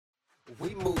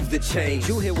We move the change.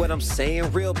 You hear what I'm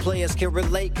saying? Real players can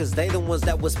relate, cause they the ones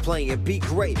that was playing. Be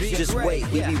great, just wait.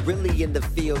 We be really in the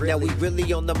field. Now we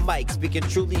really on the mic, speaking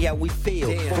truly how we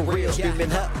feel. For real, screaming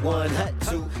hut one, hut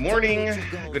two. Good morning,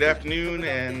 good afternoon,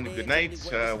 and good night,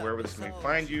 wherever this may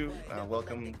find you.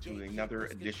 Welcome to another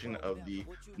edition of the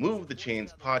Move the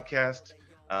Chains podcast.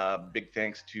 Big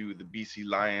thanks to the BC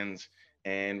Lions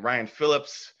and Ryan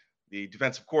Phillips, the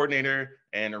defensive coordinator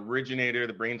and originator,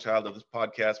 the brainchild of this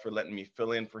podcast, for letting me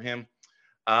fill in for him.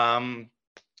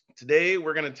 Today,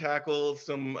 we're going to tackle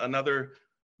another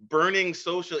burning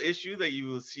social issue that you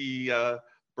will see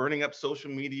burning up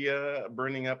social media,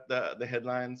 burning up the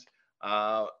headlines.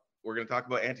 We're going to talk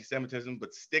about anti-Semitism,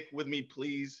 but stick with me,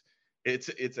 please.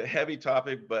 It's a heavy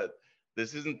topic, but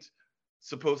this isn't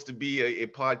supposed to be a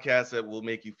podcast that will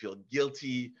make you feel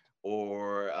guilty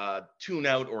or tune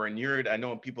out or inured. I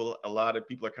know a lot of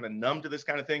people are kind of numb to this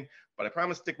kind of thing, but I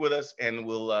promise stick with us and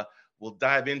we'll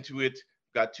dive into it.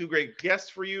 Got two great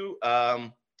guests for you.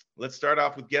 Let's start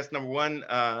off with guest number one,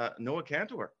 Noah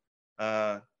Cantor,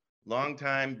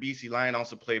 longtime BC Lion,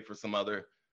 also played for some other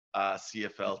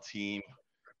CFL team.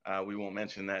 We won't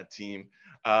mention that team,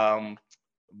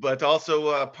 but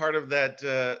also part of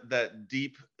that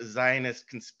deep Zionist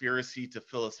conspiracy to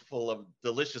fill us full of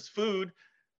delicious food.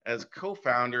 As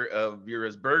co-founder of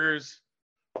Vera's Burgers.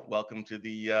 Welcome to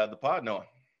the pod, Noah.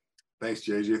 Thanks,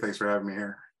 JJ. Thanks for having me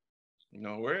here.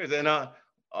 No worries. And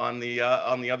on the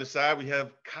other side, we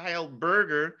have Kyle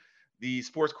Berger, the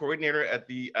sports coordinator at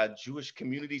the Jewish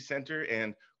Community Center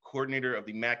and coordinator of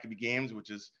the Maccabee Games, which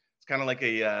is it's kind of like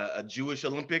a Jewish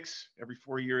Olympics every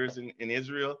 4 years in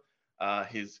Israel.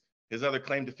 His other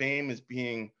claim to fame is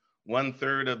being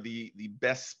 1/3 of the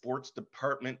best sports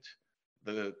department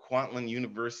the Kwantlen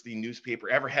University newspaper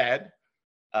ever had.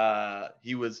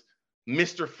 He was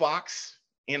Mr. Fox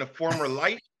in a former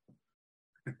life.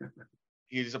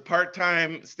 He's a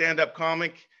part-time stand-up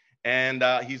comic, and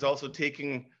he's also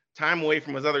taking time away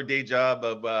from his other day job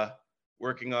of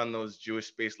working on those Jewish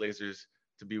space lasers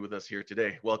to be with us here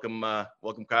today. Welcome,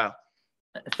 Kyle.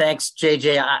 Thanks,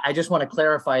 JJ. I just want to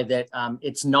clarify that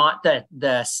it's not the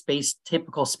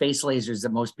typical space lasers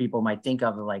that most people might think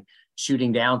of, like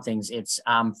shooting down things. It's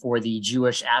for the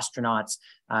Jewish astronauts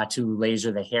to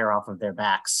laser the hair off of their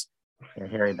backs, their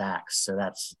hairy backs. So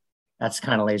that's the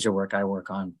kind of laser work I work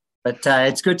on. But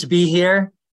it's good to be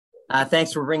here.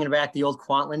 Thanks for bringing back the old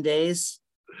Kwantlen days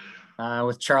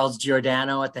with Charles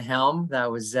Giordano at the helm. That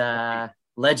was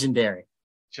legendary.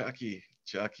 Chucky,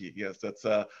 yes, that's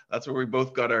where we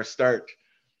both got our start.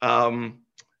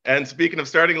 And speaking of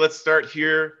starting, let's start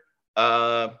here.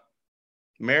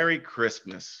 Merry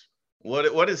Christmas.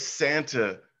 What is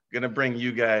Santa gonna bring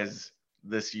you guys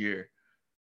this year?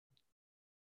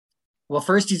 Well,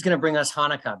 first he's gonna bring us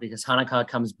Hanukkah, because Hanukkah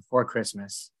comes before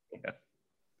Christmas. Yeah.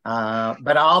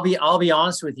 But I'll be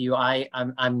honest with you.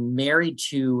 I'm married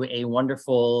to a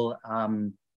wonderful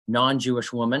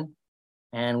non-Jewish woman.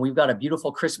 And we've got a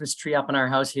beautiful Christmas tree up in our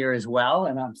house here as well.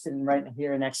 And I'm sitting right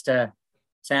here next to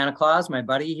Santa Claus, my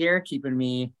buddy here, keeping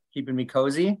me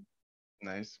cozy.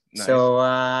 Nice. So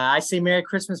I say Merry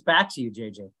Christmas back to you,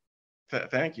 JJ.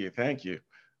 Thank you.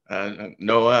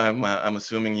 Noah, I'm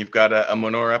assuming you've got a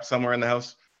menorah up somewhere in the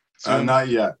house? Not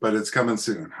yet, but it's coming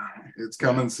soon. It's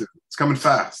coming soon. It's coming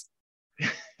fast.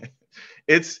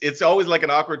 It's always like an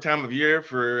awkward time of year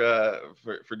for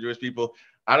Jewish people.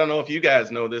 I don't know if you guys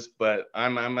know this, but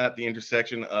I'm at the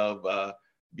intersection of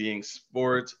being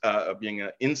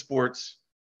in sports,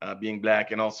 being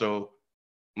Black, and also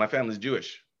my family's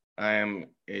Jewish. I am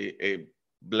a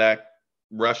Black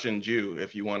Russian Jew,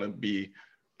 if you want to be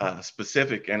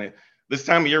specific. And this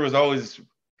time of year was always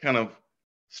kind of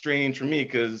strange for me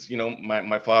because,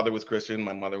 my father was Christian,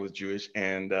 my mother was Jewish,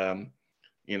 and I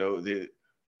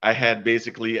had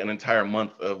basically an entire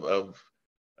month of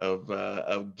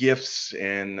gifts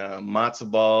and matzo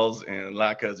balls and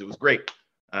latkes. It was great.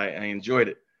 I enjoyed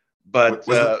it. But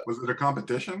was it a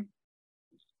competition?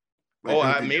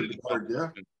 I made it a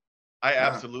competition. I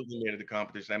absolutely made it a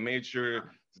competition. I made sure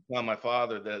to tell my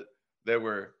father that there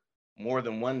were more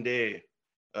than one day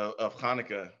of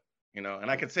Hanukkah, and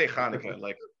I could say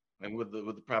Hanukkah and with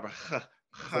the proper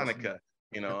Hanukkah,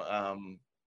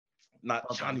 not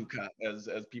Chanukah as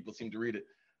people seem to read it.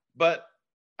 But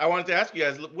I wanted to ask you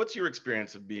guys, what's your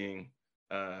experience of being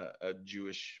a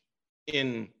Jewish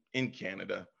in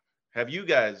Canada? Have you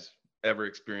guys ever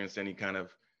experienced any kind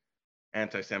of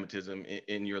anti-Semitism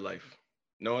in your life?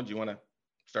 Noah, do you want to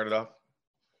start it off?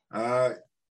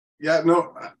 Yeah,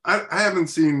 no, I haven't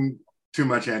seen too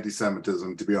much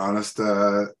anti-Semitism, to be honest.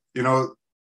 If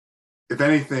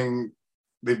anything,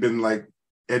 they've been like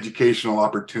educational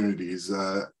opportunities.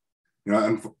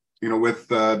 and with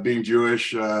being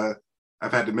Jewish,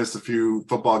 I've had to miss a few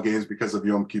football games because of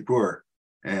Yom Kippur.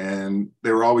 And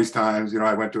there were always times,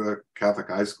 I went to a Catholic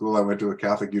high school, I went to a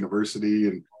Catholic university,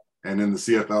 and in the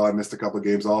CFL, I missed a couple of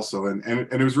games also. And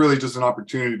it was really just an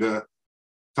opportunity to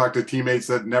talk to teammates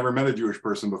that never met a Jewish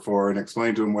person before and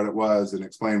explain to them what it was and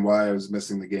explain why I was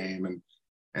missing the game.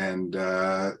 And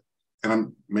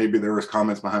maybe there was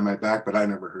comments behind my back, but I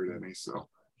never heard any. So,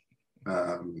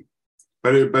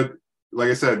 but like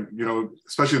I said,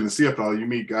 especially in the CFL, you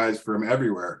meet guys from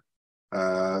everywhere,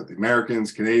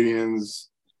 Americans, Canadians,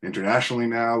 internationally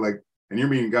now, and you're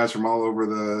meeting guys from all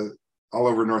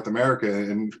over North America.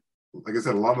 And like I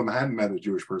said, a lot of them hadn't met a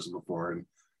Jewish person before.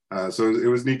 And so it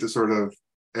was neat to sort of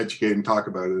educate and talk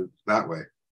about it that way.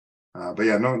 But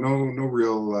yeah, no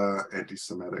real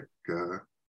anti-Semitic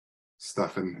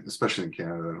stuff, and especially in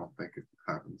Canada, I don't think it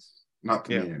happens. Not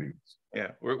to me, anyways.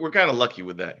 Yeah, we're kind of lucky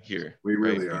with that here. We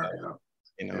really are.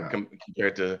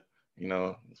 Compared to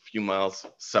a few miles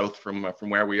south from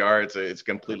where we are, it's a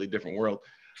completely different world.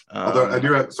 Although I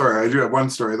do have one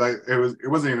story. It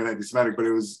wasn't even anti-Semitic, but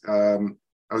it was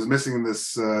I was missing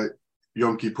this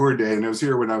Yom Kippur day, and it was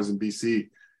here when I was in BC,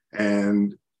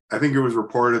 and I think it was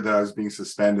reported that I was being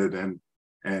suspended,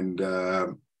 and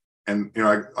all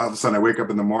of a sudden I wake up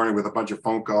in the morning with a bunch of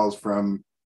phone calls from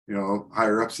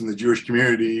higher ups in the Jewish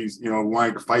communities,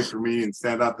 wanting to fight for me and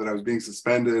stand up that I was being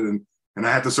suspended, and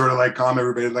I had to sort of calm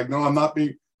everybody, no, I'm not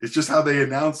being. It's just how they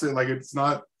announce it. It's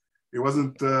not. It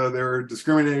wasn't. They were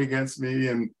discriminating against me,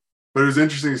 but it was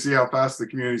interesting to see how fast the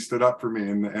community stood up for me,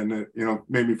 and it,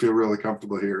 made me feel really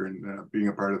comfortable here and being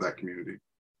a part of that community.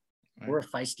 We're a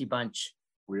feisty bunch.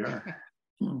 We are.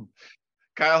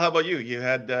 Kyle, how about you? You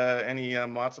had any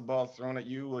matzo balls thrown at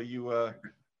you while you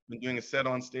been doing a set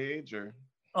on stage, or?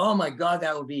 Oh my God,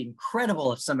 that would be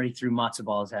incredible if somebody threw matzo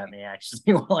balls at me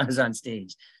actually while I was on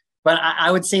stage. But I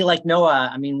would say, like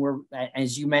Noah, I mean, we're,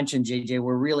 as you mentioned, JJ,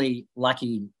 we're really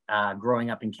lucky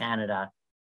growing up in Canada,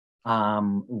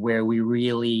 where we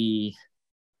really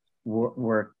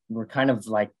we're kind of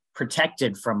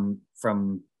protected from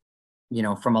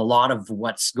a lot of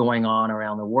what's going on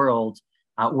around the world.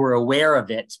 We're aware of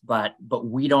it, but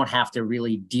we don't have to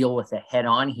really deal with it head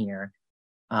on here.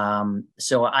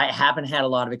 So I haven't had a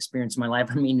lot of experience in my life.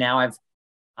 I mean, now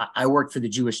I worked for the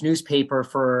Jewish newspaper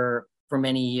for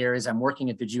many years. I'm working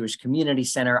at the Jewish Community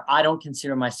Center. I don't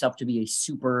consider myself to be a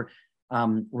super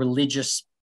religious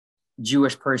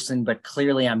Jewish person, but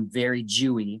clearly I'm very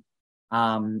Jewy.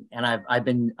 And I've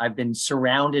been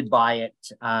surrounded by it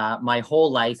my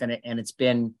whole life, and it's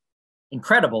been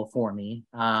incredible for me.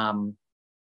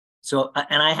 So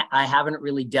I haven't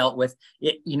really dealt with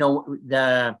it.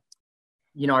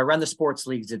 I run the sports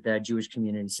leagues at the Jewish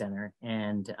Community Center,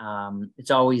 and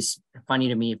it's always funny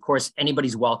to me. Of course,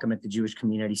 anybody's welcome at the Jewish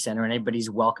Community Center, and anybody's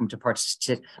welcome to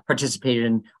participate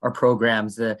in our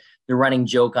programs. The running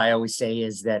joke I always say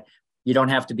is that you don't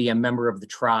have to be a member of the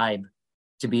tribe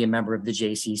to be a member of the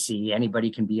JCC.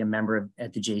 Anybody can be a member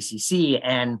at the JCC,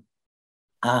 and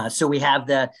so we have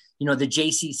the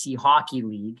JCC Hockey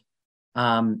League,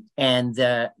 and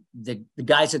the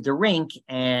guys at the rink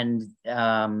and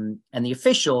the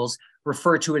officials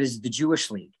refer to it as the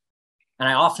Jewish League. And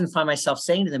I often find myself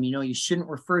saying to them, you shouldn't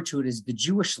refer to it as the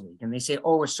Jewish League. And they say,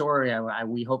 oh, we're sorry.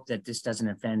 We hope that this doesn't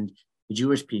offend the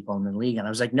Jewish people in the league. And I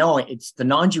was like, no, it's the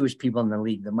non-Jewish people in the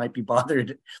league that might be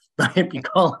bothered by it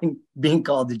being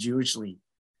called the Jewish League.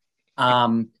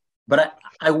 But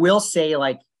I will say,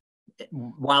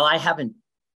 while I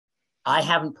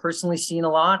haven't personally seen a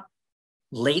lot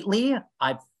lately,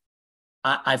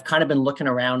 I've kind of been looking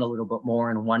around a little bit more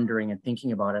and wondering and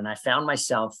thinking about it. And I found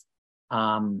myself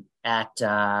at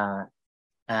a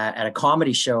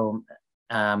comedy show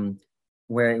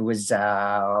where it was,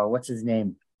 what's his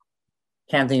name?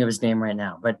 Can't think of his name right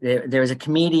now, but there was a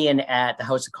comedian at the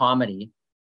House of Comedy.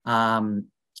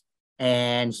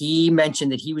 And he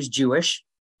mentioned that he was Jewish,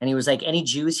 and he was like, any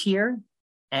Jews here?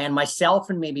 And myself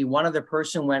and maybe one other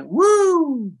person went,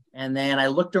 woo! And then I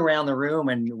looked around the room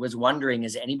and was wondering,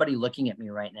 is anybody looking at me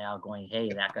right now going, hey,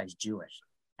 that guy's Jewish?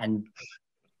 And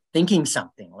thinking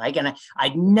something and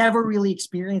I'd never really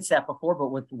experienced that before, but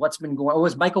with what's been going on, it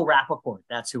was Michael Rappaport.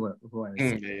 That's who I was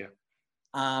thinking.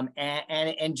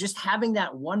 And just having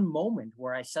that one moment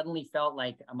where I suddenly felt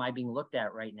like, am I being looked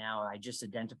at right now? I just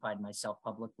identified myself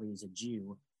publicly as a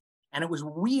Jew. And it was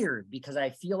weird because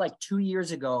I feel like 2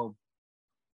 years ago,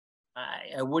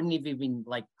 I wouldn't have even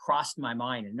crossed my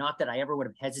mind. And not that I ever would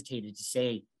have hesitated to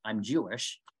say I'm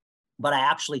Jewish, but I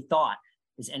actually thought,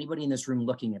 is anybody in this room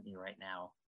looking at me right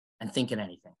now and thinking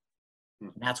anything?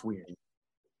 And that's weird.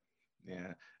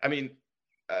 Yeah. I mean,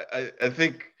 I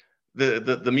think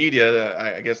the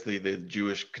media, I guess the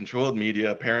Jewish controlled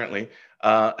media apparently,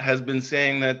 has been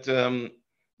saying that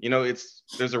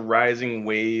there's a rising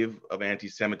wave of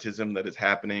anti-Semitism that is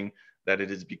happening, that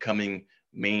it is becoming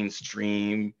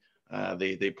mainstream.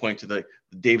 They point to the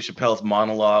Dave Chappelle's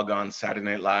monologue on Saturday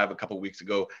Night Live a couple of weeks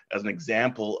ago as an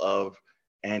example of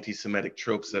anti-Semitic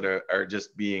tropes that are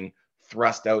just being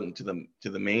thrust out into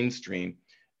the mainstream.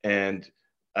 And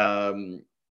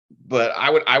but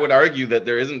I would argue that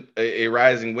there isn't a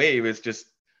rising wave. It's just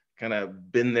kind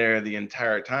of been there the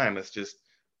entire time. It's just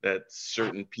that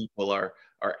certain people are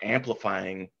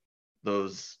amplifying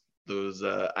those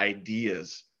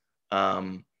ideas.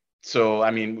 So I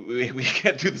mean, we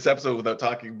can't do this episode without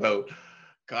talking about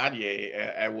Kanye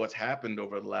and what's happened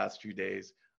over the last few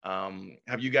days.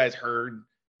 Have you guys heard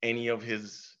any of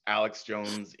his Alex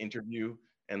Jones interview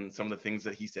and some of the things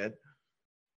that he said?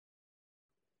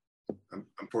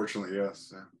 Unfortunately,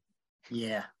 yes.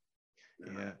 Yeah.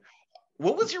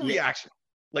 What was your reaction?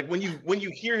 Like when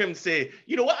you hear him say,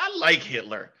 you know what, I like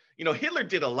Hitler. You know, Hitler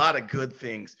did a lot of good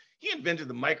things. He invented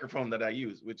the microphone that I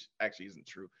use, which actually isn't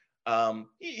true.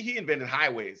 He invented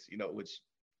highways, which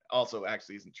also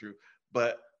actually isn't true.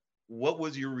 But what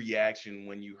was your reaction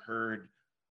when you heard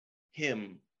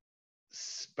him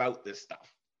spout this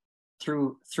stuff?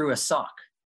 Through a sock.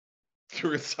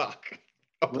 Through a sock.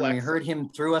 When we heard him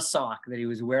through a sock that he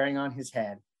was wearing on his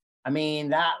head. I mean,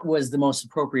 that was the most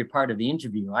appropriate part of the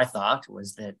interview, I thought,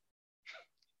 was that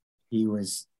he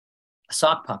was a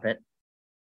sock puppet,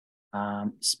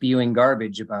 spewing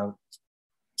garbage about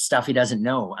stuff he doesn't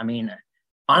know. I mean,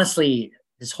 honestly,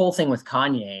 this whole thing with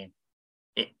Kanye,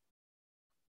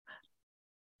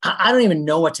 I don't even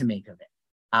know what to make of it.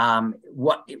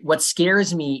 What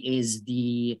scares me is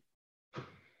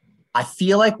I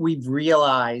feel like we've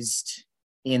realized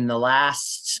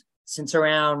since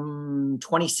around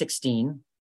 2016,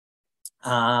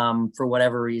 for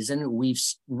whatever reason, we've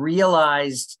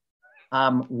realized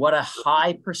what a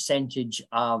high percentage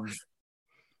of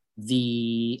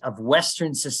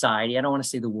Western society, I don't want to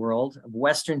say the world, of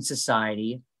Western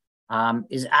society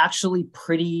is actually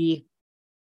pretty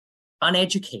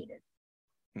uneducated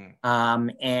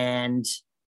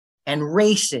and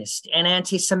racist and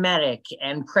anti-Semitic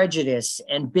and prejudice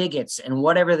and bigots and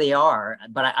whatever they are.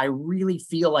 But I really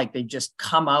feel like they've just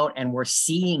come out, and we're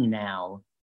seeing now,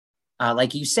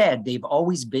 like you said, they've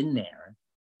always been there,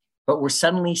 but we're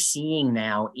suddenly seeing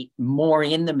now more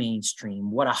in the mainstream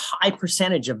what a high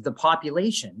percentage of the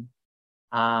population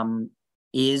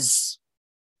is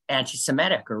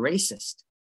anti-Semitic or racist.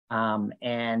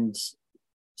 And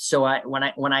so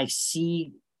when I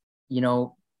see,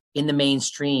 in the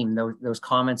mainstream, those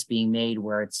comments being made,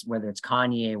 whether it's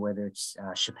Kanye, whether it's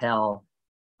Chappelle,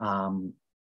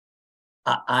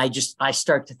 I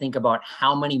start to think about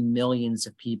how many millions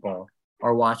of people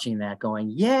are watching that,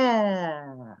 going,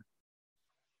 yeah.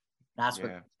 That's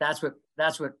what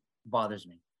bothers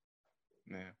me.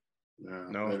 Yeah.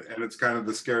 No, and it's kind of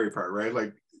the scary part, right?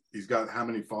 Like, he's got how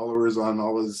many followers on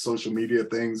all his social media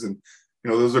things, and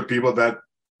those are people that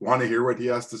want to hear what he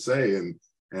has to say, and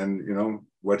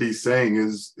what he's saying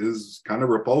is kind of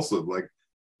repulsive. Like,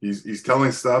 he's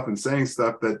telling stuff and saying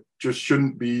stuff that just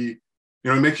shouldn't be.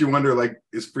 It makes you wonder, like,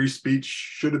 is free speech,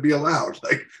 should it be allowed?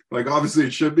 Like obviously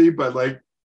it should be, but like,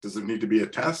 does it need to be a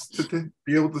test to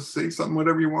be able to say something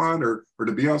whatever you want, or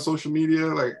to be on social media?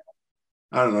 Like,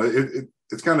 I don't know.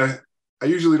 It's kind of, I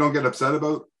usually don't get upset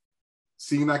about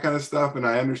seeing that kind of stuff, and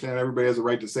I understand everybody has a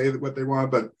right to say what they want,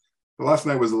 but the last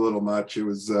night was a little much. It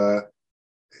was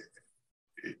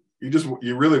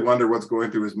you really wonder what's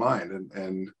going through his mind,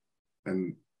 and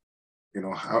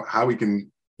how he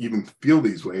can even feel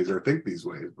these ways or think these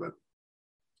ways.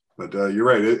 But you're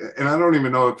right, and I don't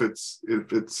even know if it's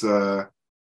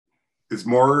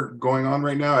more going on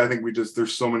right now. I think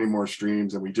there's so many more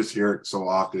streams, and we just hear it so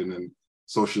often, and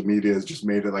social media has just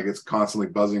made it like it's constantly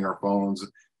buzzing our phones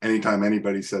anytime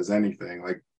anybody says anything.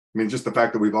 Like, I mean, just the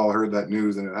fact that we've all heard that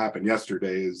news and it happened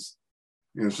yesterday is,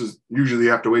 it's just, usually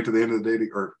you have to wait to the end of the day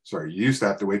you used to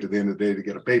have to wait to the end of the day to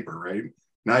get a paper, right?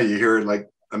 Now you hear it like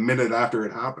a minute after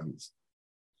it happens.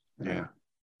 Yeah.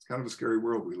 It's kind of a scary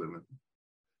world we live in.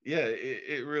 Yeah,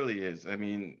 it really is. I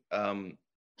mean,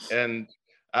 and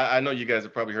I know you guys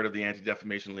have probably heard of the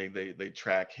Anti-Defamation League. They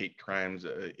track hate crimes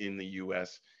in the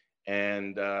US.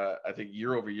 And I think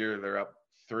year over year, they're up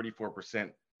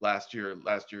 34%. Last year,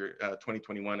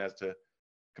 2021,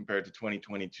 compared to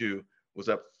 2022, was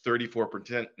up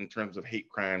 34% in terms of hate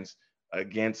crimes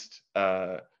against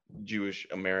Jewish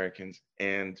Americans.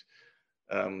 And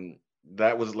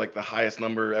that was like the highest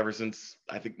number ever since,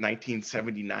 I think,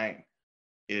 1979.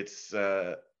 It's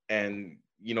and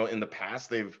in the past,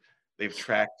 they've they've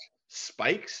tracked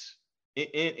spikes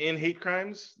in hate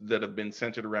crimes that have been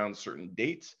centered around certain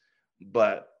dates,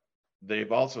 but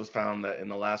they've also found that in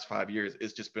the last 5 years,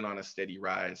 it's just been on a steady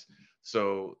rise.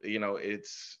 So,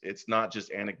 it's not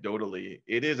just anecdotally,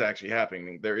 it is actually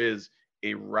happening. There is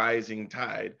a rising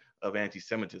tide of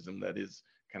anti-Semitism that is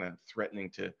kind of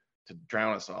threatening to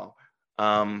drown us all.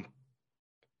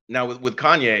 Now with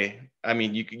Kanye, I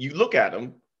mean, you look at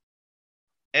him,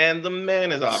 and the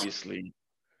man is obviously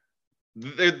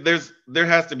there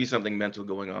has to be something mental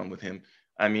going on with him.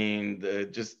 I mean,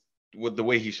 just with the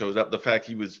way he shows up, the fact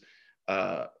he was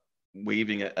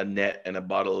waving a net and a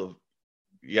bottle of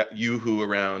Yoo-hoo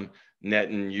around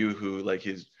Netanyahu, like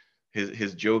his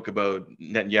joke about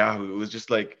Netanyahu, it was just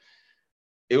like,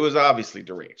 it was obviously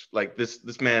deranged. Like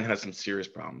this man has some serious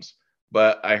problems.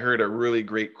 But I heard a really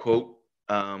great quote.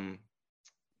 The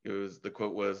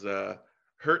quote was,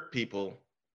 "Hurt people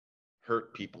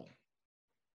hurt people."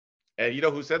 And you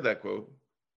know who said that quote?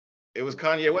 It was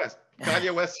Kanye West.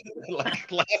 Kanye West,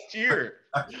 like last year.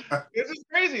 This is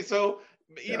crazy. So,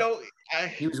 he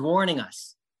was warning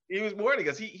us. He was warning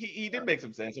us. He did make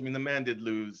some sense. I mean, the man did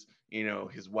lose,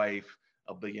 his wife,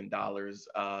 $1 billion.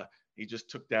 He just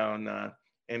took down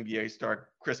NBA star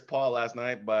Chris Paul last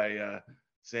night by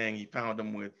saying he found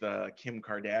him with Kim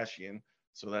Kardashian.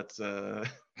 So that's I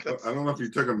don't know if he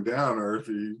took him down or if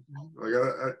he, like,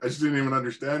 I just didn't even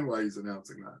understand why he's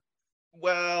announcing that.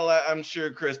 Well, I'm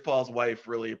sure Chris Paul's wife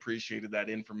really appreciated that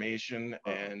information,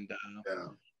 and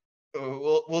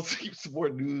we'll see some more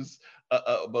news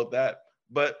about that.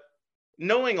 But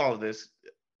knowing all of this,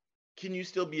 can you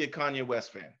still be a Kanye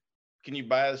West fan? Can you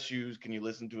buy his shoes? Can you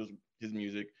listen to his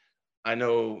music? I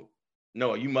know,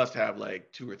 Noah, you must have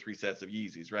like 2 or 3 sets of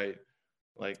Yeezys, right?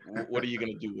 Like, what are you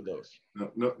gonna do with those?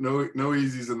 No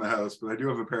Yeezys in the house, but I do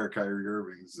have a pair of Kyrie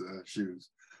Irving's shoes.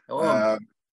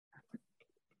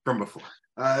 From before.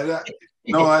 I don't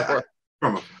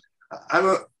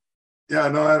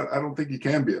think you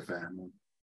can be a fan.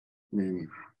 I mean,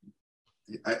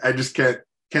 I just can't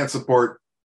support.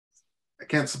 I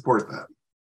can't support that.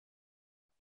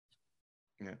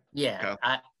 Yeah,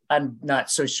 I'm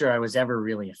not so sure I was ever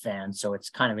really a fan, so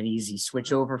it's kind of an easy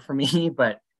switch over for me.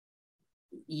 But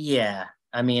yeah,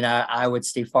 I mean, I would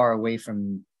stay far away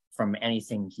from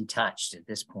anything he touched at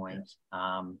this point.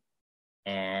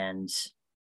 And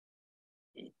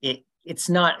it's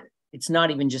not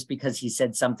even just because he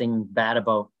said something bad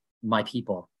about my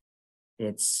people.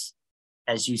 It's,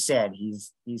 as you said,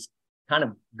 he's kind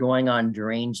of going on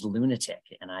deranged lunatic,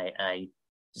 and I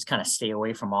just kind of stay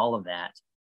away from all of that.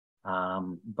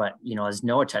 But as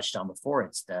Noah touched on before,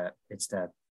 it's the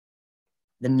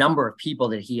number of people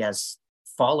that he has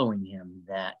following him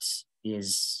that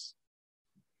is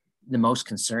the most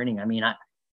concerning. I mean, I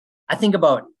think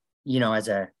about,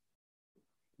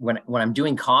 when I'm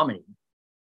doing comedy,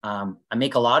 I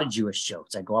make a lot of Jewish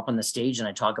jokes. I go up on the stage and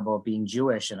I talk about being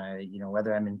Jewish, and I,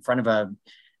 whether I'm in front of a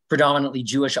predominantly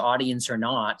Jewish audience or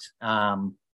not.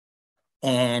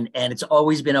 And it's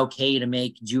always been okay to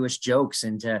make Jewish jokes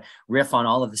and to riff on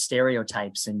all of the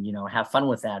stereotypes and, have fun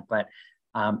with that. But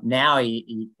now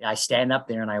I stand up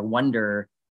there and I wonder,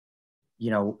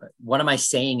 what am I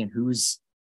saying, and who's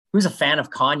a fan of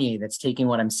Kanye that's taking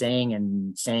what I'm saying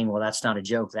and saying, well, that's not a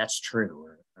joke, that's true,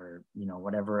 or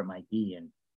whatever it might be. And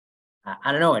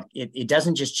I don't know, it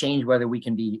doesn't just change whether we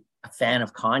can be a fan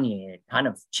of Kanye. It kind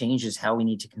of changes how we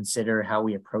need to consider how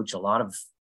we approach a lot of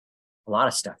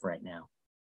stuff right now.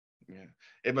 Yeah,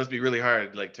 it must be really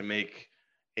hard, like, to make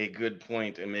a good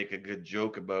point and make a good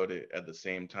joke about it at the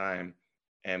same time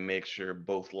and make sure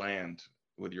both land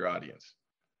with your audience.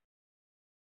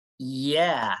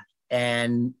 Yeah,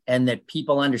 and that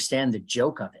people understand the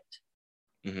joke of it.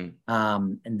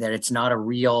 Mm-hmm. And that it's not a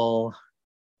real.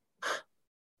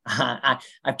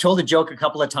 I've told a joke a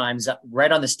couple of times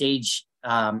right on the stage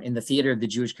in the theater of the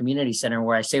Jewish Community Center,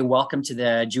 where I say, "Welcome to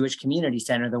the Jewish Community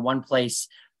Center, the one place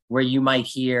where you might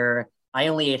hear, 'I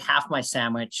only ate half my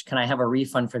sandwich. Can I have a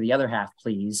refund for the other half,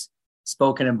 please?'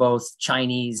 Spoken in both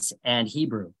Chinese and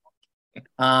Hebrew."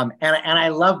 And I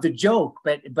love the joke,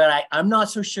 but I'm not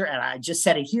so sure. And I just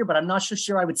said it here, but I'm not so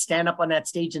sure I would stand up on that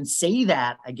stage and say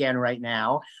that again right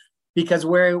now, because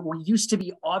where we used to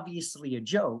be obviously a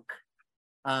joke,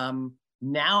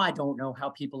 now I don't know how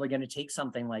people are going to take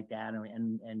something like that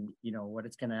and what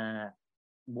it's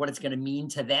going to mean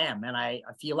to them. And I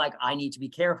feel like I need to be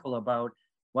careful about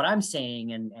what I'm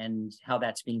saying and how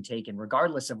that's being taken,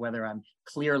 regardless of whether I'm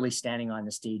clearly standing on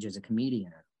the stage as a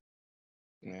comedian.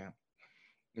 Yeah.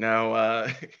 Now,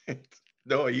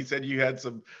 Noah, you said you had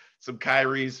some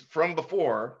Kyries from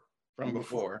before.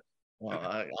 Well,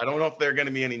 I don't know if there are going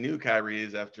to be any new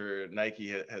Kyries after Nike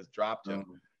has dropped him.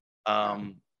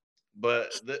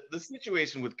 But the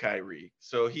situation with Kyrie,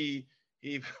 so he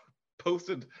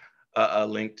posted a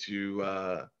link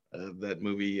to that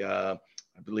movie. I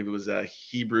believe it was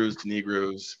Hebrews to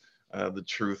Negroes, the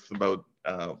truth about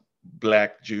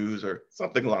Black Jews or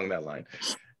something along that line,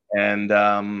 and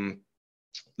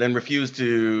then refused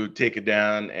to take it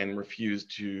down and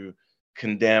refused to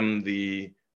condemn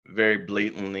the very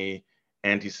blatantly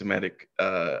anti-Semitic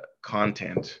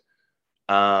content,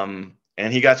 and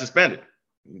he got suspended,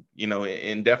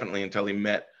 indefinitely until he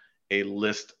met a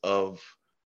list of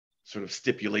sort of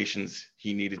stipulations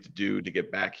he needed to do to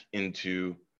get back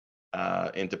into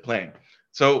playing.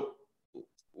 So,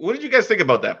 what did you guys think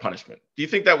about that punishment? Do you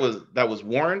think that was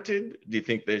warranted? Do you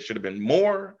think there should have been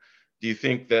more? Do you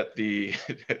think that the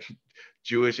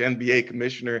Jewish NBA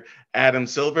commissioner Adam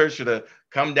Silver should have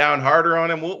come down harder on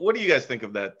him? What do you guys think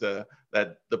of that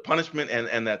the punishment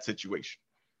and that situation?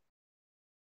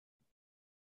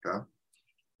 Yeah.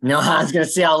 No, I was going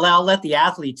to say I'll let the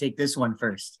athlete take this one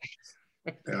first.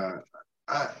 Yeah,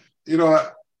 I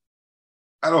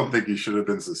don't think he should have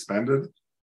been suspended.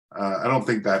 I don't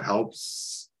think that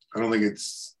helps. I don't think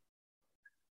it's,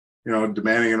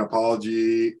 demanding an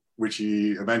apology, which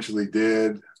he eventually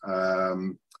did.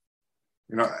 And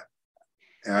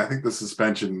I think the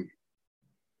suspension,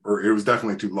 or it was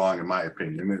definitely too long, in my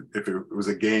opinion. If it was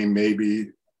a game,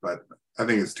 maybe, but I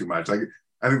think it's too much.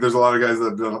 I think there's a lot of guys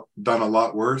that have done a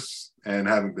lot worse and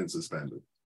haven't been suspended.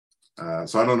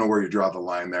 So I don't know where you draw the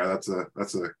line there. That's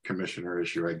a commissioner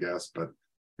issue, I guess. But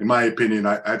in my opinion,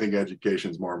 I think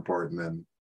education is more important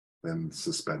than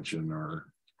suspension or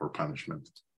punishment.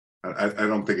 I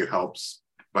don't think it helps,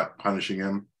 but punishing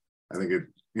him. I think it,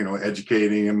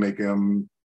 educating him, making him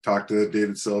talk to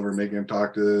David Silver, making him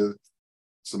talk to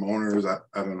some owners. I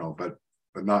don't know, but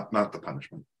not the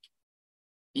punishment.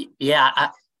 Yeah,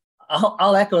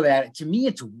 I'll echo that. To me,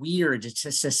 it's weird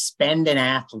to suspend an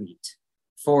athlete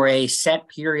for a set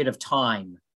period of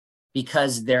time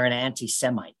because they're an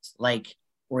anti-Semite,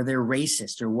 or they're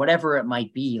racist or whatever it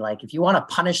might be. Like, if you want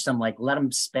to punish them, let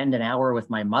them spend an hour with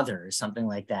my mother or something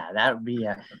like that. That would be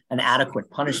an adequate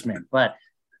punishment. But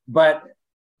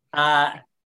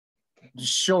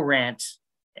she'll rant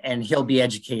and he'll be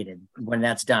educated when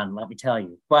that's done, let me tell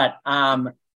you. But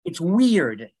it's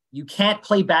weird. You can't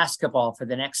play basketball for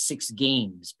the next 6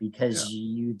 games because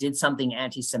you did something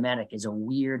anti-Semitic. Is a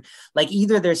weird,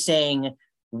 either they're saying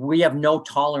we have no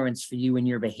tolerance for you and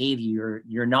your behavior.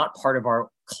 You're not part of our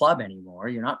club anymore.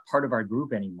 You're not part of our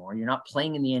group anymore. You're not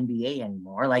playing in the NBA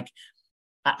anymore.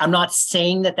 I'm not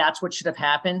saying that that's what should have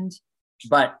happened,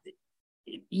 but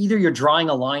either you're drawing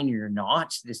a line or you're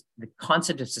not. The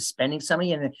concept of suspending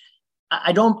somebody, and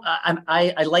I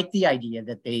like the idea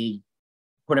that they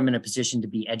put him in a position to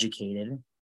be educated.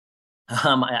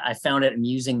 I found it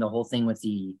amusing, the whole thing that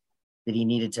he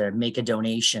needed to make a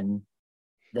donation.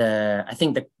 I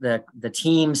think the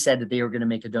team said that they were going to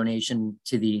make a donation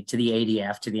to the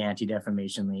ADF, to the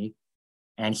Anti-Defamation League,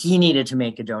 and he needed to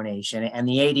make a donation, and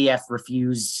the ADF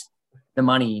refused the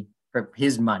money for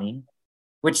his money,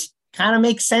 which kind of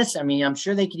makes sense. I mean, I'm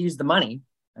sure they could use the money.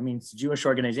 I mean, it's a Jewish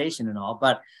organization and all,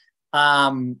 but I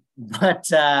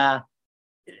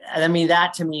mean,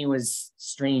 that to me was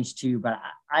strange too. But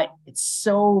it's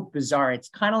so bizarre. It's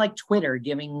kind of like Twitter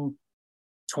giving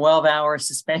 12-hour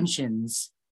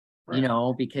suspensions,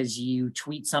 right, because you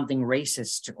tweet something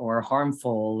racist or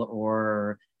harmful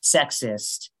or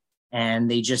sexist,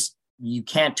 and you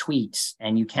can't tweet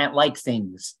and you can't like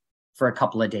things for a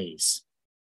couple of days.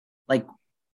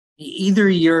 Either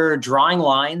you're drawing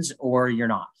lines or you're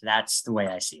not. That's the way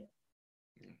I see it.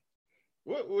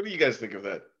 What do you guys think of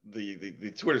that?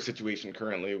 The Twitter situation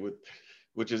currently,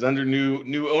 which is under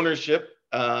new ownership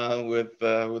with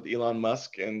Elon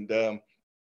Musk, and a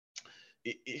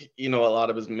lot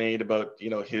of is made about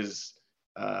his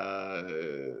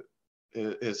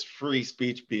free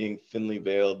speech being thinly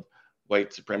veiled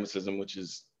white supremacism, which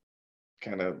is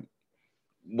kind of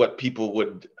what people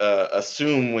would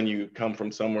assume when you come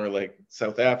from somewhere like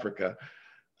South Africa.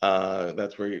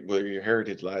 That's where your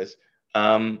heritage lies.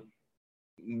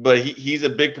 But he's a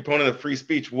big proponent of free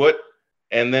speech.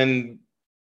 And then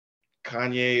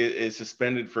Kanye is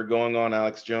suspended for going on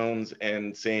Alex Jones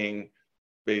and saying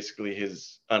basically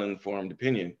his uninformed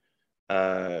opinion.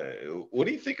 What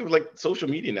do you think of social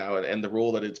media now and the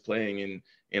role that it's playing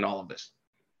in all of this?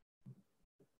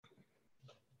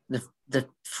 The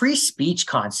free speech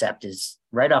concept is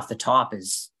right off the top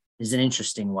is an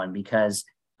interesting one, because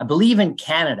I believe in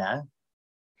Canada,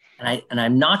 and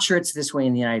I'm not sure it's this way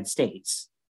in the United States.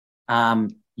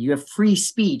 You have free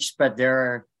speech, but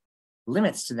there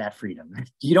limits to that freedom.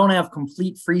 You don't have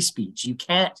complete free speech. You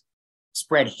can't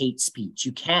spread hate speech.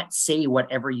 You can't say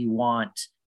whatever you want.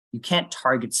 You can't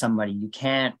target somebody. You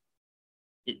can't,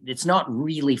 it's not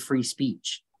really free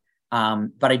speech.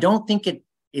 But I don't think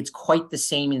it's quite the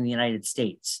same in the United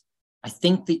States. I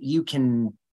think that you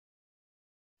can,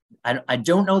 I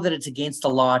don't know that it's against the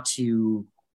law to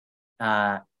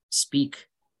speak,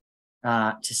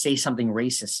 to say something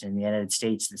racist in the United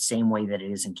States the same way that it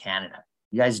is in Canada.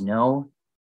 You guys know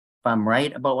if I'm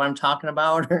right about what I'm talking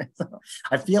about?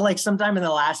 I feel like sometime in the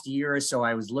last year or so,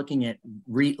 I was looking it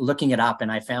up,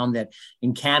 and I found that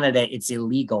in Canada, it's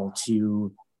illegal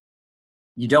to,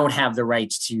 you don't have the right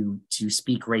to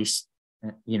speak racist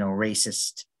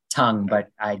tongue, but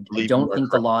I don't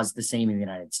think the law is the same in the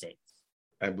United States.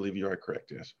 I believe you are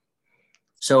correct, yes.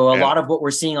 So a lot of what we're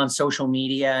seeing on social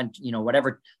media and,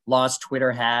 whatever laws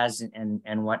Twitter has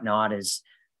and whatnot is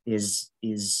it's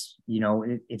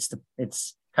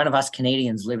kind of us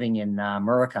Canadians living in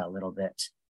America a little bit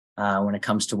when it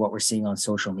comes to what we're seeing on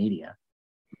social media.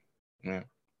 Yeah.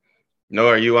 No,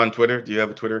 are you on Twitter? Do you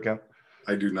have a Twitter account?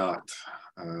 I do not.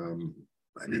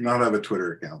 I do not have a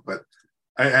Twitter account, but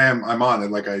I'm on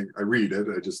it. Like I read it.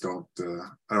 I just don't.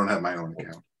 I don't have my own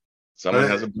account. Someone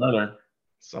has a burner.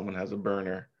 Someone has a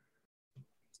burner.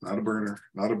 Not a burner.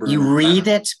 Not a burner. You read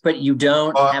it, but you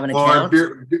don't have an account.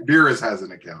 Beerus has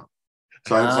an account,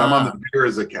 so I'm on the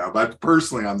Beerus account. But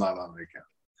personally, I'm not on the account.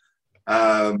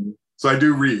 So I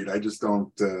do read. I just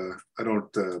don't. I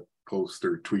don't post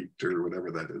or tweet or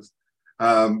whatever that is.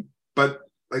 But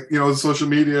like social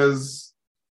media is.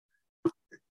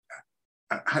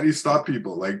 How do you stop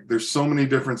people? Like, there's so many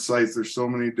different sites. There's so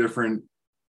many different.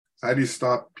 How do you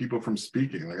stop people from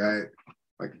speaking?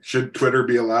 Like, should Twitter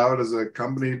be allowed as a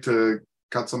company to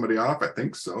cut somebody off? I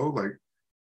think so. Like,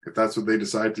 if that's what they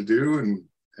decide to do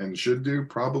and should do,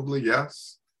 probably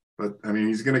yes. But I mean,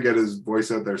 he's going to get his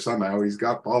voice out there somehow. He's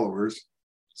got followers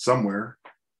somewhere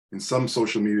in some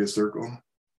social media circle.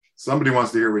 Somebody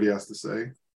wants to hear what he has to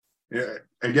say. Yeah.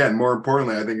 Again, more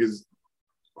importantly, I think is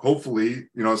hopefully,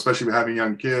 especially with having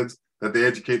young kids, that they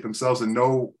educate themselves and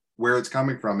know where it's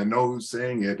coming from and know who's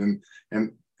saying it and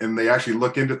they actually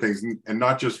look into things and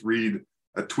not just read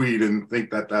a tweet and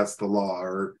think that that's the law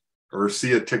or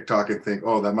see a TikTok and think,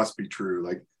 oh, that must be true.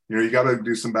 Like, you got to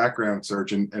do some background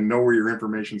search and know where your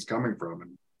information's coming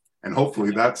from. And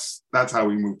hopefully that's how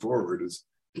we move forward is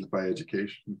by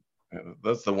education.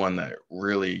 That's the one that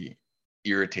really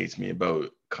irritates me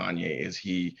about Kanye is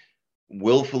he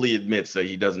willfully admits that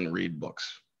he doesn't read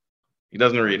books. He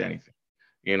doesn't read anything,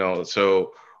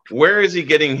 so where is he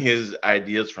getting his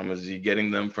ideas from? Is he getting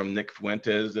them from Nick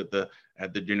Fuentes at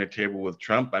the dinner table with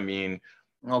Trump? I mean,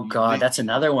 oh God, that's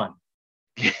another one.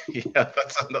 Yeah,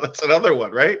 that's another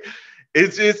one, right?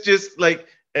 It's just like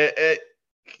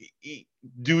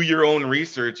do your own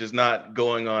research is not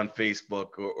going on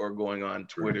Facebook or going on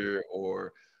Twitter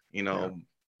or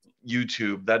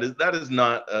YouTube. That is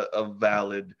not a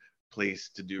valid place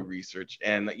to do research.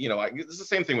 And it's the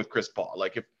same thing with Chris Paul.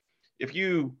 Like if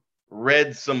you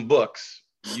read some books,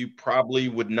 you probably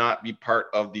would not be part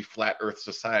of the Flat Earth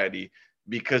Society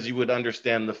because you would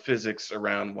understand the physics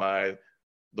around why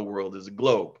the world is a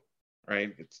globe,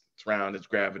 right? It's round, it's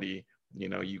gravity.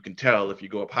 You can tell if you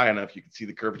go up high enough, you can see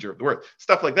the curvature of the earth,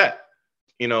 stuff like that.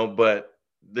 But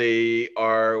they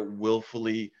are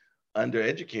willfully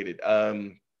undereducated.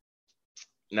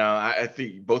 Now, I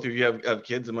think both of you have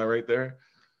kids. Am I right there?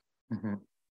 Mm-hmm.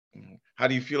 How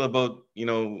do you feel about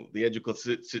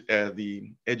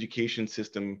the education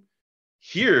system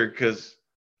here? Because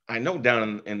I know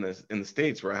down in the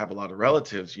States where I have a lot of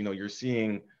relatives, you're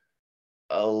seeing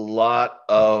a lot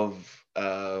of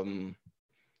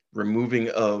removing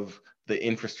of the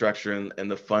infrastructure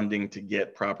and the funding to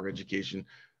get proper education.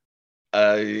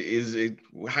 How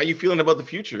are you feeling about the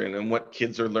future and what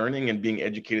kids are learning and being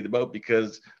educated about?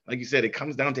 Because like you said, it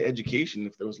comes down to education.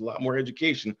 If there was a lot more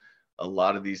education, a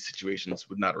lot of these situations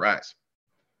would not arise.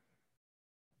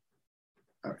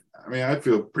 I mean, I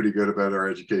feel pretty good about our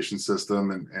education system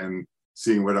and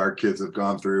seeing what our kids have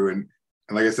gone through. And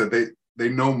like I said, they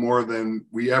know more than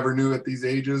we ever knew at these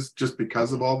ages just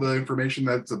because of all the information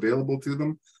that's available to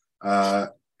them.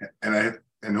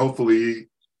 And hopefully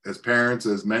as parents,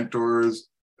 as mentors,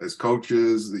 as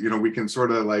coaches, we can sort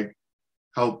of like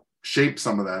help shape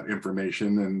some of that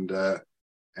information. But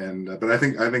I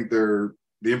think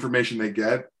the information they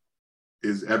get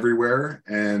is everywhere,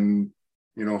 and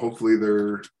hopefully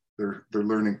they're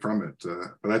learning from it.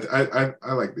 But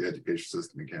I like the education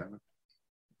system in Canada.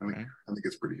 I think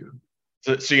it's pretty good.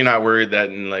 So you're not worried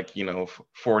that in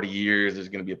 40 years there's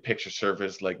going to be a picture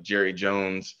surface like Jerry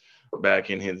Jones back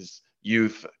in his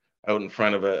youth out in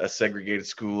front of a segregated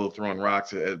school throwing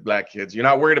rocks at black kids. You're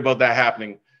not worried about that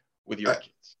happening with your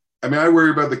kids. I mean, I worry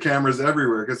about the cameras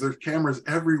everywhere because there's cameras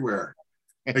everywhere.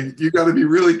 Like, you got to be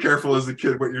really careful as a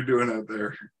kid what you're doing out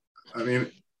there. I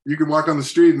mean, you can walk on the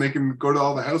street and they can go to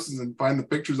all the houses and find the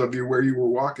pictures of you where you were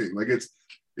walking. Like,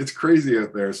 it's crazy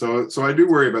out there. So I do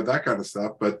worry about that kind of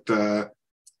stuff. But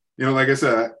you know, like I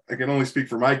said, I can only speak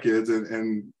for my kids,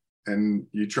 and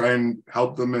you try and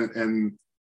help them, and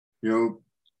you know,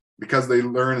 because they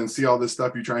learn and see all this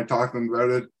stuff, you try and talk to them about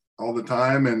it all the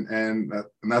time, and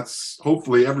that's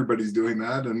hopefully everybody's doing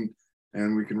that,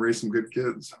 and we can raise some good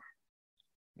kids.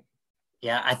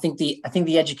 Yeah, I think the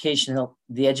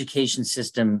education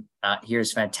system here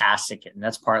is fantastic, and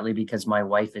that's partly because my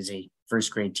wife is a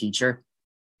first grade teacher,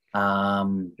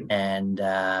 and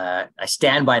I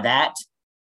stand by that.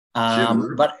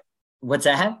 But what's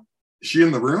that? Is she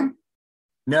in the room?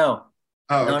 No.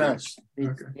 Oh, no, okay.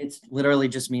 no. It's literally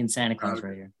just me and Santa Claus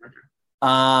right here. Okay.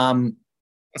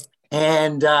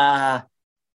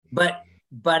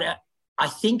 But I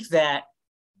think that,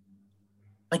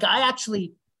 like, I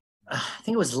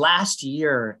think it was last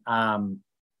year,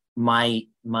 my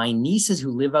nieces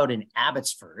who live out in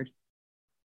Abbotsford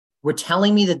were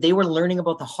telling me that they were learning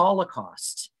about the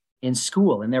Holocaust in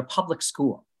school, in their public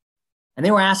school. And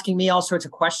they were asking me all sorts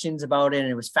of questions about it, and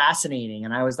it was fascinating.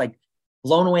 And I was like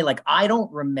blown away. Like, I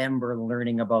don't remember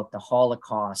learning about the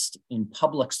Holocaust in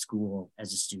public school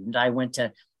as a student. I went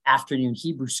to afternoon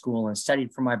Hebrew school and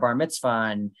studied for my bar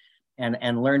mitzvah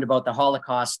and learned about the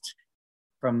Holocaust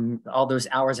from all those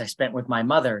hours I spent with my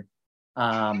mother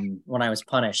when I was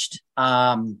punished.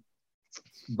 But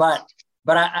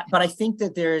I think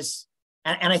that there's,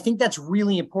 and I think that's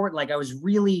really important. Like, I was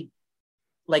really,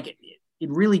 like, it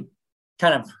really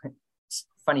kind of, it's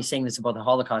funny saying this about the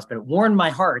Holocaust, but it warmed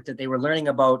my heart that they were learning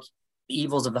about the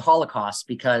evils of the Holocaust,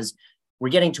 because we're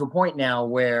getting to a point now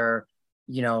where,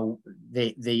 you know,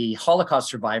 the Holocaust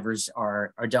survivors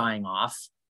are dying off.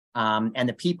 And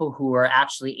the people who are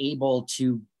actually able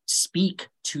to speak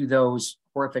to those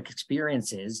horrific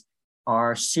experiences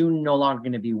are soon no longer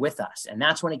going to be with us. And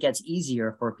that's when it gets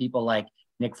easier for people like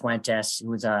Nick Fuentes,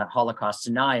 who is a Holocaust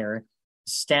denier,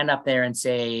 stand up there and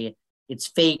say, it's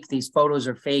fake, these photos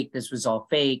are fake, this was all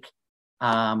fake.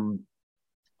 And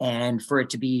for it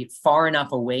to be far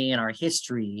enough away in our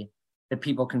history that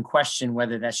people can question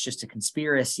whether that's just a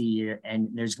conspiracy, and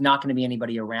there's not going to be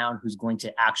anybody around who's going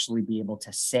to actually be able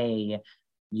to say,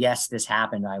 yes, this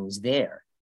happened, I was there.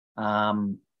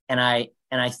 And I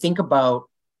think about,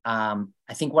 I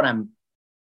think what I'm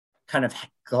kind of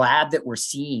glad that we're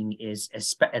seeing is,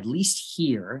 at least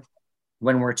here,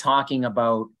 when we're talking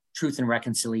about truth and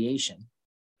reconciliation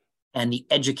and the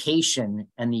education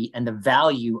and the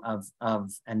value of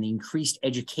and the increased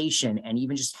education, and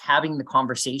even just having the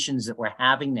conversations that we're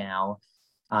having now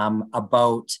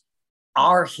about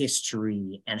our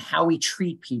history and how we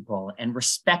treat people and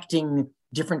respecting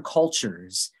different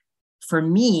cultures. For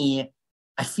me,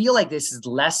 I feel like this is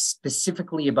less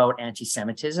specifically about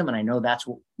anti-Semitism, and I know that's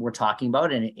what we're talking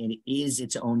about, and it is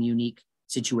its own unique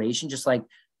situation, just like,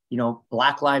 you know,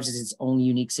 Black Lives is its own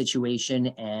unique situation,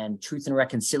 and truth and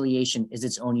reconciliation is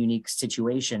its own unique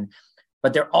situation,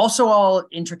 but they're also all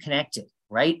interconnected,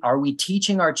 right? Are we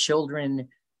teaching our children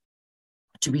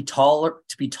to be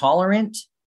tolerant?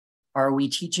 Are we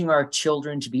teaching our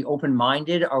children to be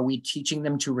open-minded? Are we teaching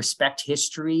them to respect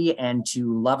history and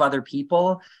to love other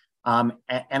people? And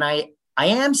I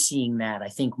am seeing that, I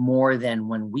think, more than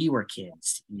when we were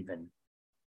kids, even.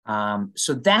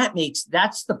 So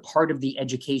that's the part of the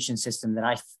education system that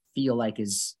I feel like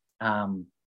is,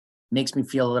 makes me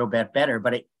feel a little bit better,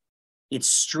 but it's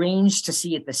strange to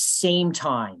see at the same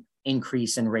time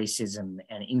increase in racism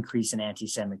and increase in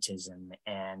anti-Semitism,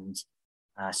 and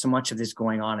so much of this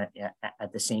going on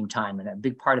at the same time. And a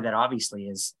big part of that obviously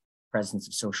is the presence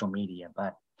of social media.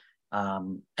 But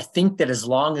I think that as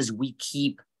long as we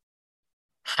keep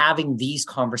having these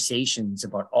conversations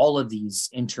about all of these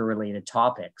interrelated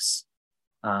topics,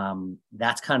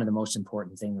 that's kind of the most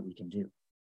important thing that we can do.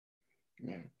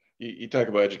 Yeah. You talk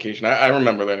about education. I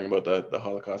remember learning about the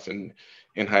Holocaust in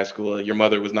high school. Your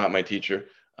mother was not my teacher.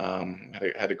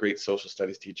 Had a great social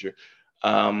studies teacher.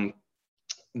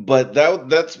 But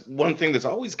that's one thing that's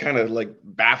always kind of like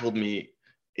baffled me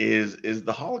is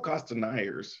the Holocaust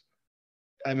deniers.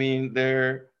 I mean,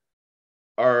 there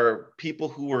are people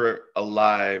who were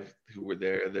alive who were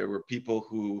there. There were people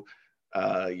who,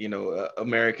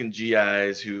 American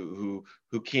GIs who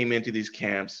came into these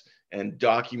camps and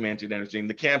documented everything.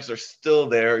 The camps are still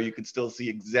there. You can still see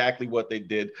exactly what they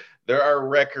did. There are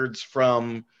records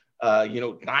from,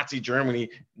 Nazi Germany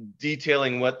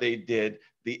detailing what they did.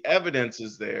 the evidence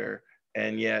is there,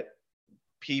 and yet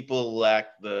people lack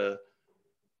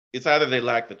it's either they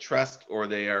lack the trust or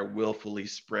they are willfully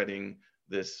spreading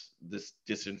this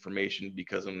disinformation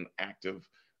because of an active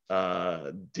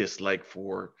dislike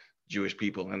for Jewish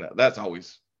people. And that's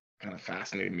always kind of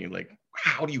fascinated me. Like,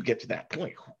 how do you get to that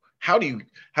point? How do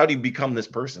you become this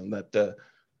person that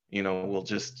will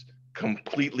just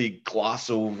completely gloss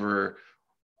over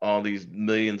all these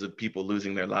millions of people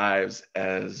losing their lives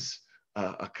as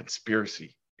a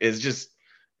conspiracy?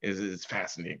 It's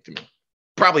fascinating to me.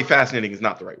 Probably fascinating is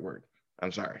not the right word.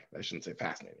 I'm sorry, I shouldn't say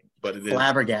fascinating, but it is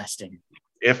flabbergasting.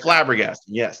 Flabbergasting.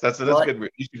 Yes, that's a good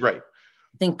word. You're right.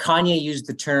 I think Kanye used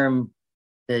the term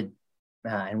in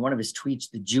one of his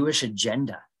tweets, the Jewish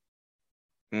agenda.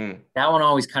 That one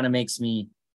always kind of makes me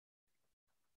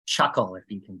chuckle, if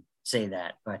you can say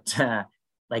that. But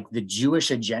like the Jewish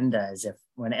agenda, as if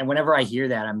whenever I hear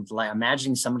that, I'm like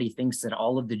imagining somebody thinks that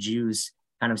all of the Jews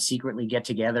kind of secretly get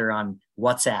together on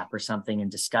WhatsApp or something and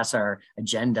discuss our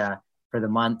agenda for the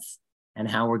month and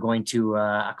how we're going to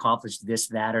accomplish this,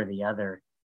 that, or the other.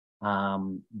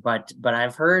 But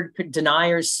I've heard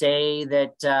deniers say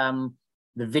that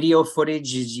the video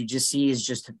footage you just see is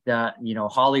just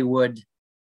Hollywood,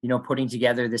 putting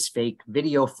together this fake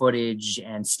video footage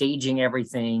and staging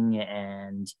everything,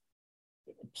 and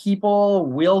people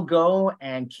will go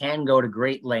and can go to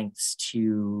great lengths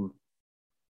to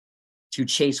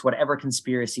chase whatever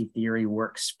conspiracy theory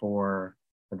works for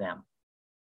them.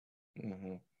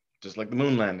 Mm-hmm. Just like the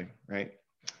moon landing, right?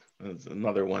 That's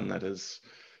another one that has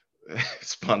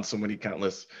spawned so many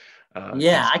countless.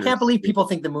 I can't believe people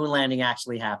think the moon landing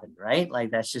actually happened, right?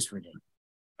 Like, that's just ridiculous.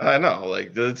 I know,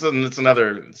 like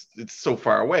it's so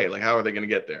far away. Like, how are they going to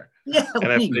get there? Yeah,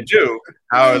 and if they do,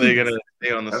 how are they going to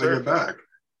stay on the surface? Back?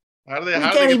 We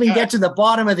can't even get to the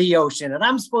bottom of the ocean, and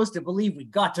I'm supposed to believe we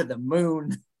got to the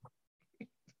moon.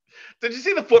 Did you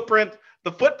see the footprint?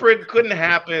 The footprint couldn't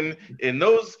happen in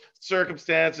those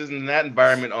circumstances and in that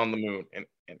environment on the moon.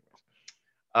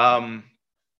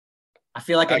 I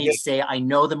feel like I need to say, I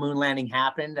know the moon landing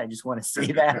happened. I just want to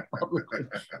say that publicly.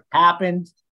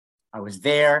 Happened. I was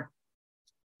there.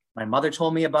 My mother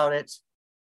told me about it.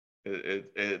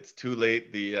 It's too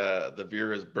late. The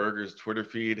Vera's Burgers Twitter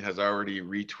feed has already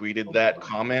retweeted that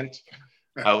comment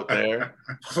out there.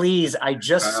 Please, I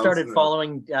just started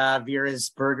following Vera's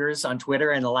Burgers on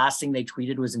Twitter, and the last thing they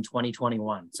tweeted was in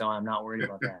 2021, so I'm not worried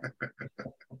about that.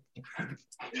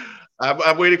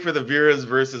 I'm waiting for the Vera's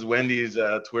versus Wendy's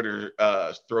Twitter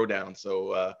throwdown,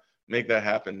 so make that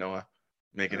happen, Noah.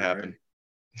 Make it happen.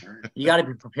 You got to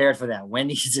be prepared for that.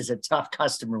 Wendy's is a tough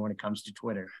customer when it comes to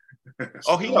Twitter.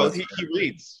 Oh, he knows. He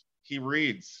reads. He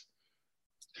reads.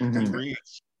 Mm-hmm. He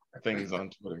reads things on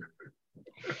Twitter.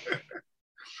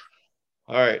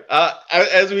 All right.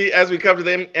 As we come to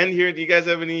the end here, do you guys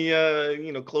have any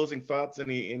closing thoughts?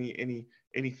 Anything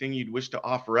you'd wish to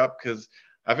offer up? Because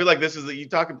I feel like this is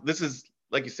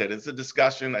like you said, it's a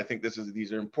discussion. I think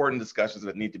these are important discussions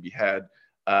that need to be had.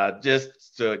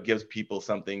 Just to give people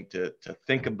something to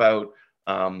think about.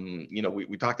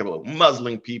 We talked about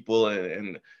muzzling people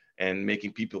and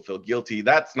making people feel guilty.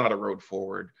 That's not a road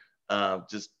forward.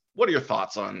 Just what are your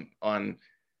thoughts on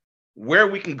where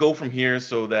we can go from here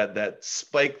so that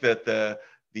spike that the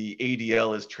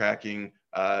ADL is tracking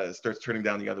starts turning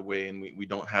down the other way, and we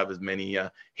don't have as many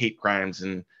hate crimes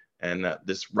and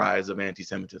this rise of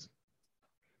anti-Semitism?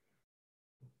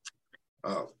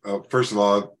 First of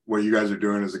all, what you guys are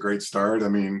doing is a great start. I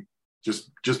mean,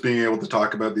 just being able to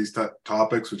talk about these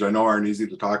topics, which I know aren't easy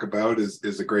to talk about,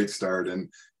 is a great start. And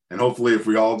hopefully, if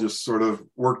we all just sort of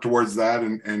work towards that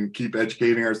and keep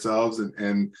educating ourselves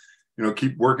and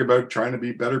keep working about trying to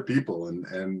be better people,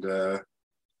 and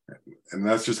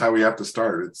that's just how we have to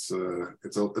start. It's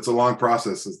a long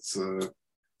process.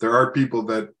 There are people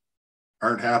that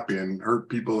aren't happy and hurt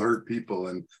people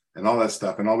and all that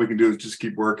stuff. And all we can do is just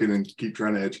keep working and keep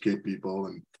trying to educate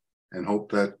people and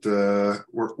hope that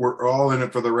we're all in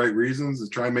it for the right reasons,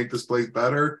 and try and make this place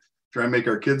better, try and make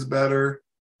our kids better,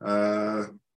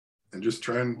 and just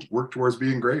try and work towards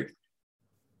being great.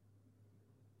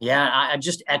 Yeah, I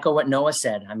just echo what Noah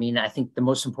said. I mean, I think the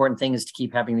most important thing is to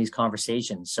keep having these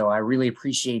conversations. So I really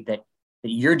appreciate that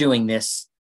you're doing this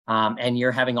and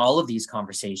you're having all of these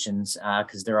conversations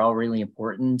because they're all really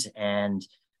important. And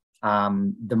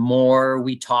the more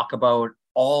we talk about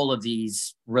all of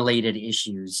these related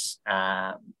issues,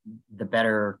 the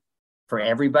better for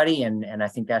everybody. And I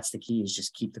think that's the key, is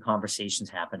just keep the conversations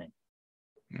happening.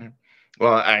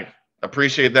 Well, I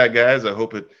appreciate that, guys. I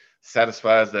hope it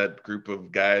satisfies that group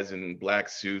of guys in black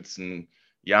suits and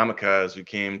yarmulkes who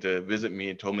came to visit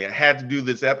me and told me I had to do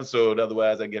this episode,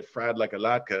 otherwise I get fried like a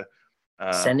latke.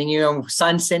 Sending you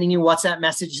WhatsApp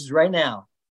messages right now.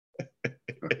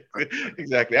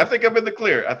 Exactly. I think I'm in the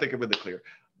clear.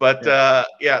 But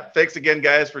thanks again,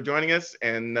 guys, for joining us,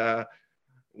 and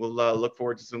we'll look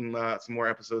forward to some more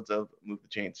episodes of Move the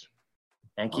Chains.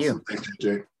 Thank you. Thank you,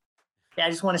 Jay. Yeah, I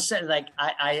just want to say, like,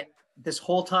 I this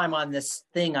whole time on this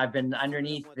thing, I've been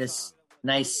underneath this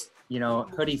nice,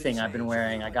 hoodie thing I've been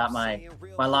wearing. I got my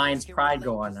Lions pride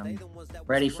going. I'm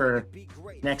ready for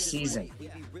next season.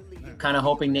 I'm kind of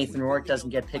hoping Nathan Rourke doesn't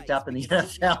get picked up in the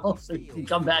NFL so he can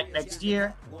come back next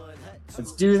year.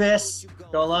 Let's do this.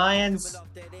 Go Lions.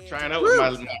 Trying out with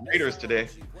my Raiders today.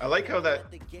 I like how that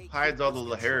hides all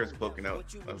the hairs poking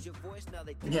out.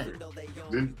 Yeah.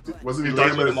 Wasn't he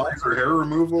talking about laser hair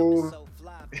removal?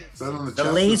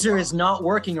 The laser is not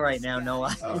working right now,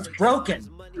 Noah. It's broken.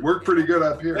 It worked pretty good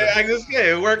up here. Yeah,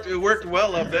 it worked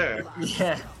well up there.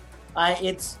 Yeah.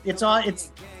 It's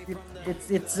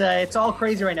all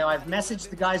crazy right now. I've messaged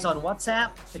the guys on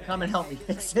WhatsApp to come and help me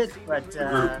fix it, but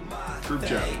group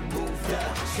chat. Move the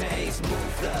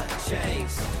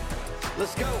chains.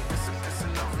 Let's go.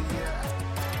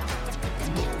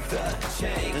 Move the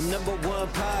chains. The #1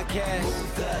 podcast.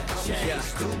 Move the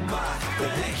chains. Do my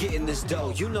thing. Getting this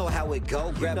dough, you know how it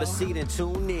go. Grab a seat and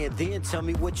tune in, then tell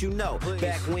me what you know.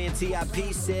 Back when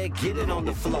TIP said, get it on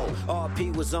the flow.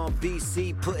 RP was on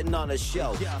BC, putting on a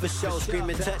show. For show,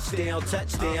 screaming touchdown,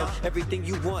 touchdown. Everything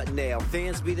you want now.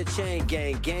 Fans be the chain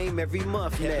gang, game every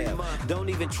month now. Don't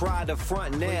even try to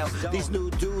front now. These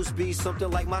new dudes be something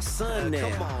like my son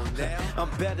now. I'm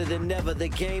better than ever. The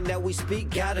game that we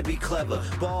speak gotta be clever.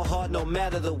 Ball hard no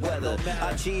matter the weather.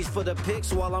 I cheese for the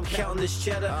picks while I'm counting this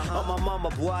cheddar. On my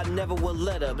mama, boy, I never will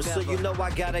let her. But so you know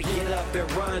I gotta get up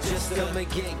and run. Just come and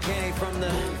get game from the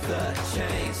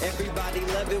chains. Everybody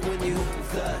love it when you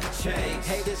move the chains.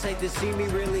 Haters hate to see me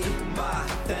really do my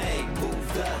thing.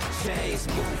 Move the chains,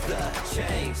 move the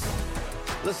chains.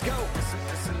 Let's go.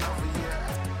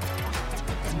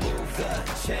 Move the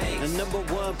chains. The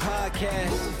 #1 podcast.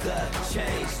 Move the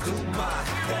chains. Do my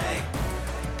thing.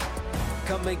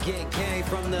 Come and get game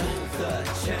from the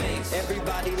chains.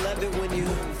 Everybody love it when you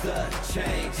move the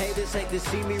chains. Haters hate to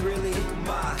see me really do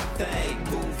my thing.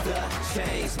 Move the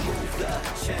chains, move the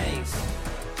chains.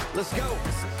 Let's go.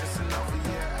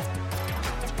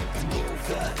 Move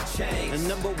the chains.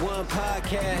 The #1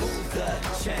 podcast. Move the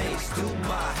chains. Do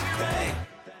my thing.